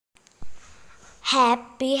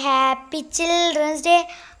Happy, happy Children's Day.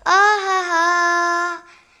 Ah ha ha.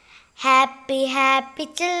 Happy, happy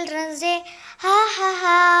Children's Day. Ha ha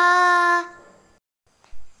ha.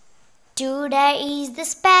 Today is the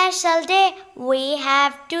special day we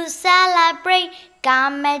have to celebrate.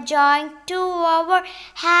 Come and join to our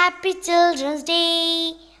Happy Children's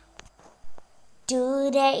Day.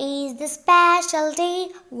 Today is the special day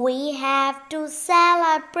we have to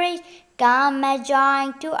celebrate. Come and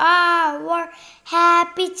join to our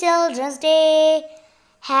Happy Children's Day.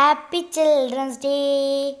 Happy Children's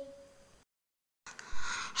Day.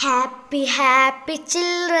 Happy, happy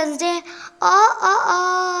Children's Day. Oh, oh,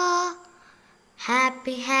 oh.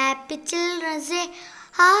 Happy, happy Children's Day.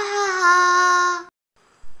 Ha, ha, ha.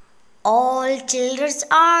 All children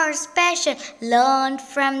are special. Learn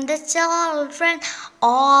from the children.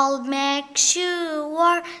 All make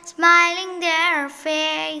sure smiling their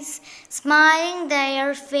face. Smiling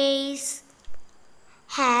their face.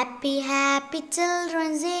 Happy, happy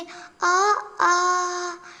Children's Day. Ah,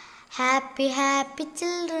 ah. Happy, happy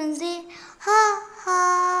Children's Day. Ha,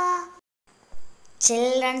 ha.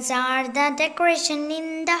 Children are the decoration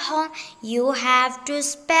in the home. You have to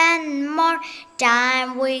spend more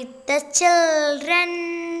time with the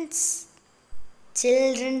children.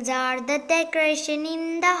 Children are the decoration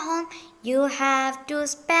in the home. You have to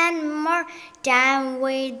spend more time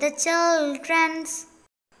with the children.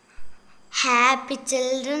 Happy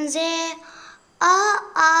Children's Day. Ah,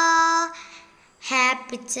 ah.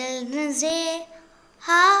 Happy Children's Day.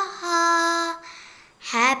 Ha, ha.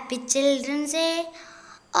 Happy Children's Day.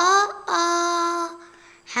 Oh, oh.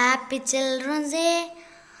 Happy Children's Day.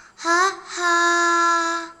 Ha,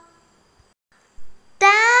 ha.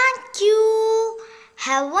 Thank you.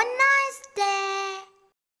 Have a nice day.